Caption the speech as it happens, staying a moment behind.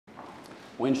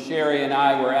when Sherry and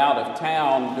I were out of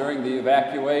town during the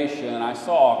evacuation, I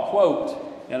saw a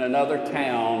quote in another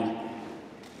town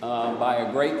by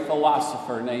a great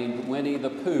philosopher named Winnie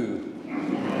the Pooh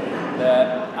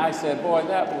that I said, boy,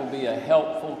 that will be a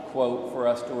helpful quote for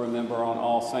us to remember on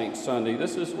All Saints Sunday.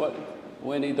 This is what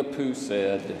Winnie the Pooh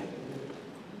said.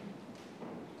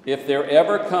 If there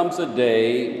ever comes a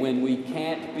day when we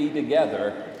can't be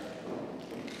together,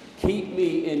 keep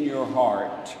me in your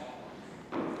heart.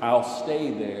 I'll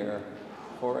stay there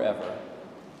forever.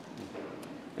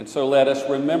 And so let us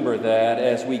remember that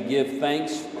as we give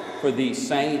thanks for these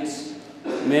saints,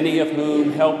 many of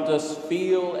whom helped us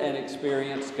feel and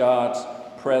experience God's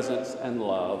presence and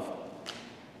love.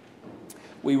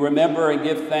 We remember and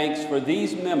give thanks for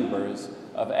these members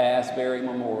of Asbury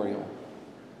Memorial.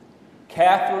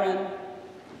 Catherine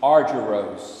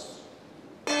Argyros.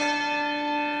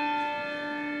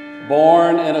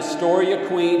 Born in Astoria,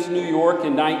 Queens, New York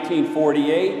in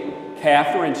 1948,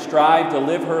 Catherine strived to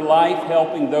live her life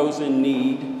helping those in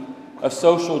need. A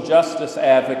social justice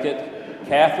advocate,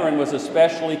 Catherine was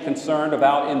especially concerned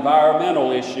about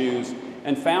environmental issues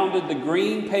and founded the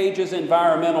Green Pages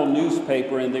environmental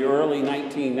newspaper in the early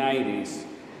 1990s.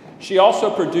 She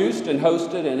also produced and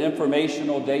hosted an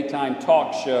informational daytime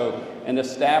talk show and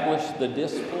established the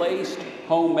Displaced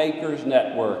Homemakers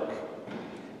Network.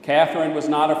 Catherine was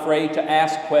not afraid to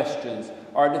ask questions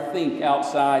or to think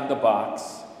outside the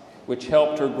box, which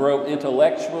helped her grow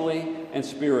intellectually and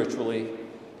spiritually.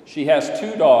 She has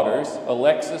 2 daughters,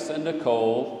 Alexis and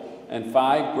Nicole, and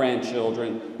 5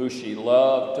 grandchildren who she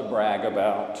loved to brag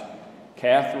about.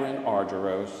 Catherine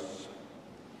Argyros.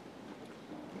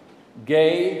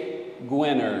 Gay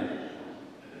Gwinner.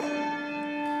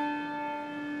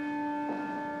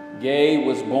 Gay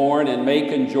was born in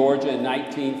Macon, Georgia in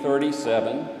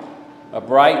 1937. A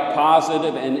bright,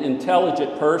 positive, and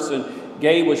intelligent person,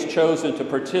 Gay was chosen to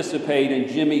participate in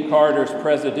Jimmy Carter's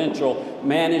presidential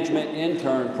management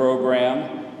intern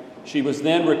program. She was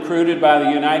then recruited by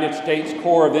the United States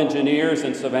Corps of Engineers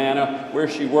in Savannah, where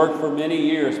she worked for many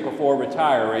years before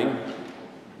retiring.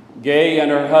 Gay and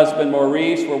her husband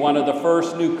Maurice were one of the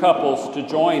first new couples to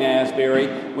join Asbury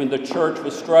when the church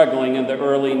was struggling in the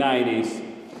early 90s.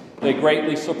 They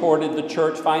greatly supported the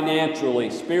church financially,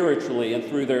 spiritually, and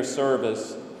through their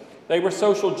service. They were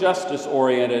social justice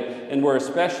oriented and were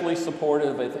especially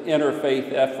supportive of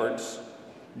interfaith efforts.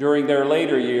 During their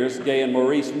later years, Gay and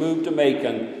Maurice moved to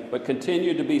Macon, but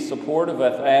continued to be supportive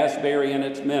of Asbury and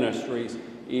its ministries,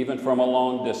 even from a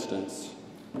long distance.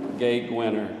 Gay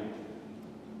Gwinner.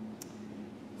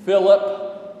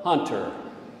 Phillip Hunter.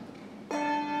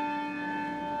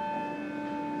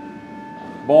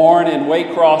 Born in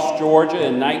Waycross, Georgia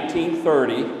in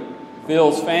 1930,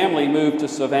 Phil's family moved to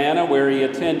Savannah, where he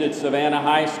attended Savannah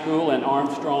High School and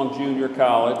Armstrong Junior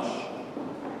College.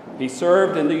 He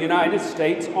served in the United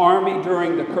States Army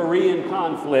during the Korean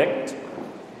conflict.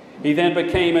 He then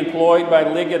became employed by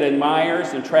Liggett &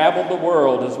 Myers and traveled the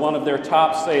world as one of their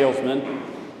top salesmen,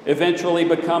 eventually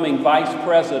becoming vice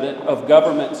president of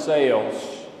government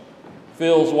sales.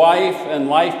 Phil's wife and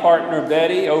life partner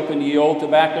Betty opened the old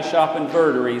tobacco shop in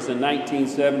Verderies in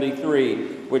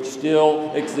 1973, which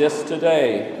still exists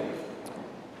today.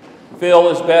 Phil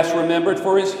is best remembered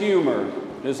for his humor,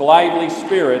 his lively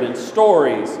spirit, and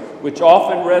stories, which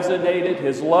often resonated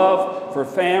his love for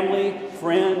family,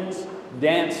 friends,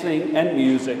 dancing, and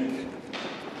music.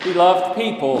 He loved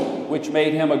people, which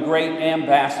made him a great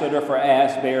ambassador for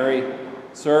Asbury,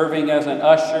 serving as an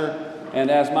usher and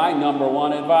as my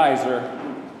 #1 advisor.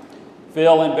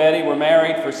 Phil and Betty were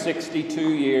married for 62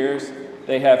 years.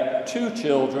 They have 2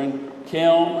 children, Kim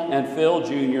and Phil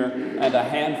Jr., and a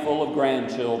handful of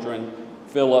grandchildren.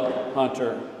 Phillip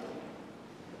Hunter.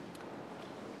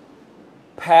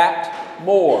 Pat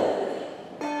Moore.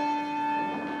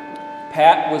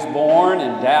 Pat was born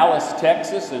in Dallas,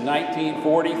 Texas in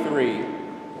 1943.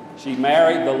 She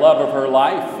married the love of her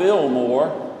life, Phil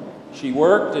Moore. She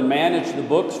worked and managed the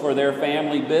books for their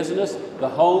family business, the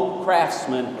Home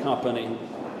Craftsman Company.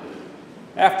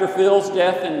 After Phil's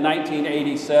death in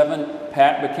 1987,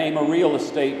 Pat became a real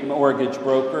estate mortgage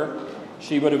broker.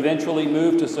 She would eventually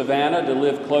move to Savannah to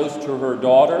live close to her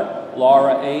daughter,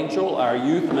 Laura Angel, our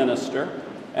youth minister,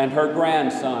 and her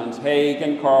grandsons, Haig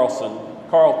and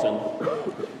Carlton.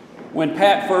 When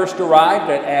Pat first arrived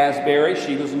at Asbury,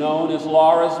 she was known as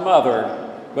Laura's mother,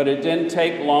 but it didn't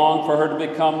take long for her to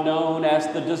become known as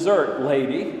the dessert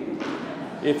lady.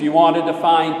 If you wanted to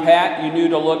find Pat, you knew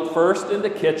to look first in the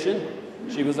kitchen.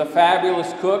 She was a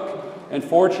fabulous cook, and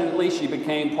fortunately she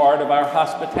became part of our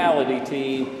hospitality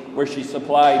team, where she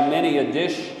supplied many a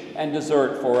dish and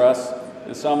dessert for us.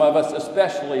 and some of us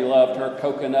especially loved her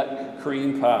coconut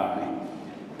cream pie.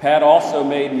 Pat also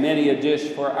made many a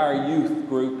dish for our youth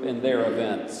group in their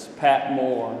events. Pat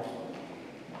Moore.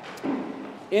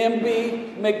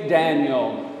 Embee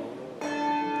McDaniel.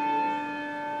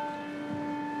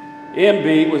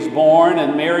 Embee was born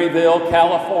in Maryville,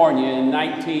 California in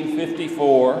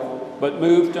 1954, but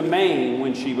moved to Maine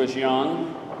when she was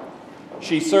young.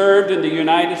 She served in the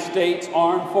United States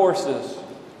Armed Forces.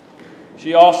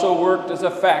 She also worked as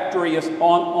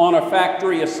on a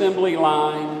factory assembly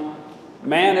line,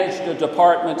 managed a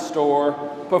department store,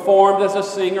 performed as a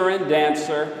singer and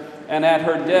dancer, and at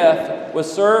her death was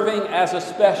serving as a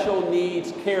special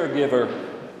needs caregiver.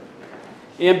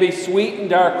 Embee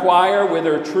sweetened our choir with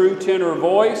her true tenor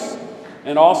voice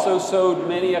and also sewed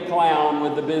many a clown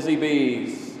with the busy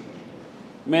bees.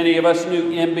 Many of us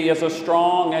knew Embee as a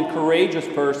strong and courageous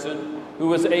person who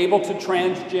was able to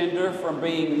transgender from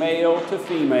being male to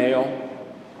female.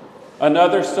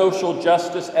 Another social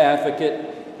justice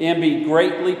advocate, Embee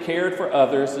greatly cared for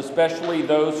others, especially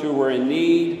those who were in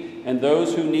need and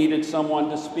those who needed someone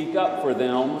to speak up for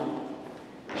them.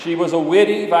 She was a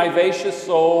witty, vivacious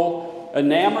soul,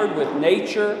 enamored with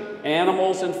nature,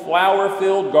 animals, and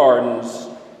flower-filled gardens.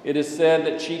 It is said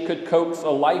that she could coax a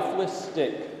lifeless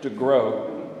stick to grow.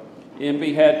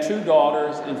 Embee had 2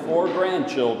 daughters and 4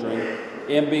 grandchildren.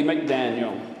 Embee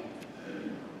McDaniel.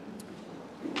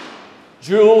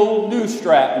 Jewel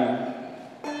Nieuwstraten.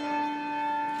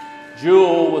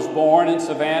 Jewel was born in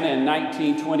Savannah in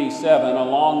 1927,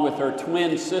 along with her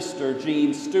twin sister,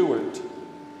 Jean Stewart.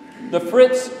 The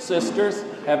Fritz sisters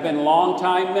have been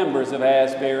longtime members of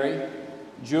Asbury.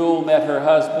 Jewel met her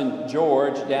husband,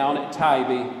 George, down at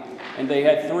Tybee, and they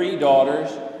had 3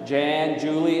 daughters, Jan,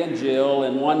 Julie, and Jill,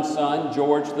 and 1 son,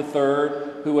 George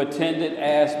III, who attended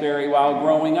Asbury while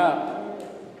growing up.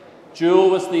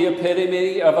 Jewel was the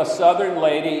epitome of a Southern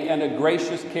lady and a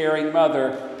gracious, caring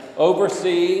mother,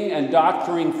 overseeing and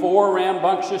doctoring 4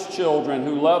 rambunctious children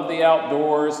who loved the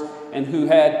outdoors and who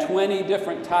had 20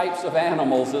 different types of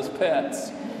animals as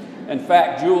pets. In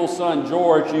fact, Jewel's son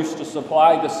George used to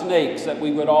supply the snakes that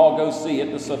we would all go see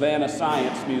at the Savannah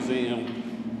Science Museum.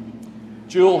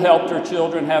 Jewel helped her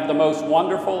children have the most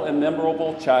wonderful and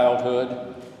memorable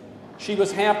childhood. She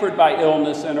was hampered by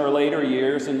illness in her later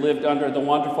years and lived under the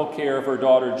wonderful care of her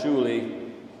daughter Julie.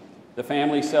 The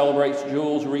family celebrates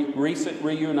Jewel's recent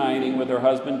reuniting with her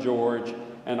husband George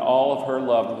and all of her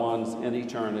loved ones in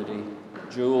eternity.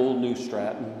 Jewel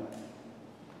Nieuwstraten.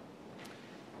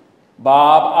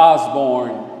 Bob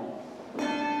Osborn.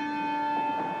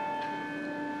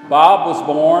 Bob was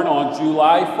born on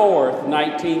July 4th,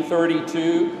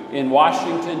 1932 in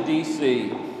Washington,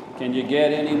 D.C. Can you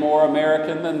get any more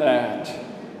American than that?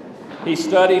 He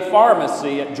studied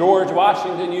pharmacy at George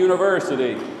Washington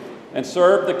University and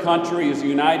served the country as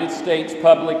United States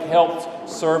Public Health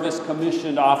Service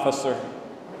Commissioned Officer.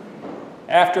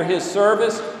 After his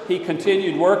service, he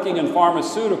continued working in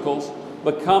pharmaceuticals,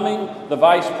 becoming the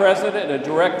Vice President and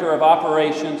Director of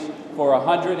Operations for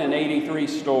 183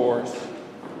 stores.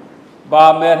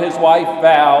 Bob met his wife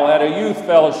Val at a youth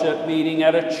fellowship meeting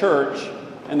at a church,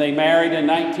 and they married in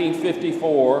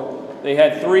 1954. They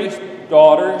had 3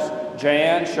 daughters,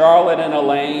 Jan, Charlotte, and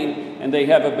Elaine, and they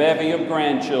have a bevy of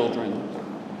grandchildren.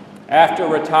 After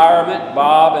retirement,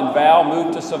 Bob and Val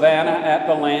moved to Savannah at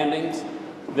the Landings.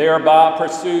 There, Bob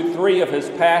pursued 3 of his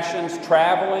passions: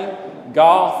 traveling,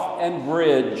 golf, and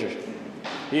bridge.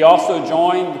 He also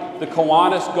joined the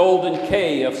Kiwanis Golden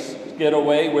K of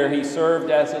Skidaway, where he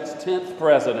served as its 10th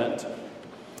president.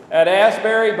 At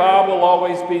Asbury, Bob will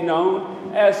always be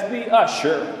known as the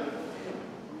usher.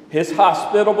 His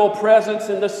hospitable presence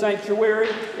in the sanctuary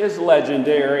is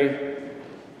legendary.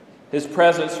 His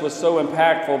presence was so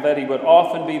impactful that he would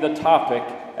often be the topic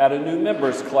at a new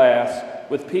members class,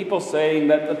 with people saying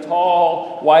that the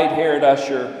tall, white-haired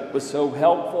usher was so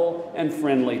helpful and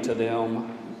friendly to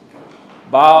them.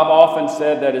 Bob often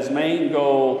said that his main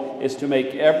goal is to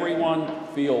make everyone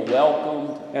feel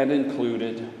welcomed and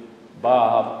included.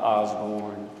 Bob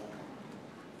Osborn.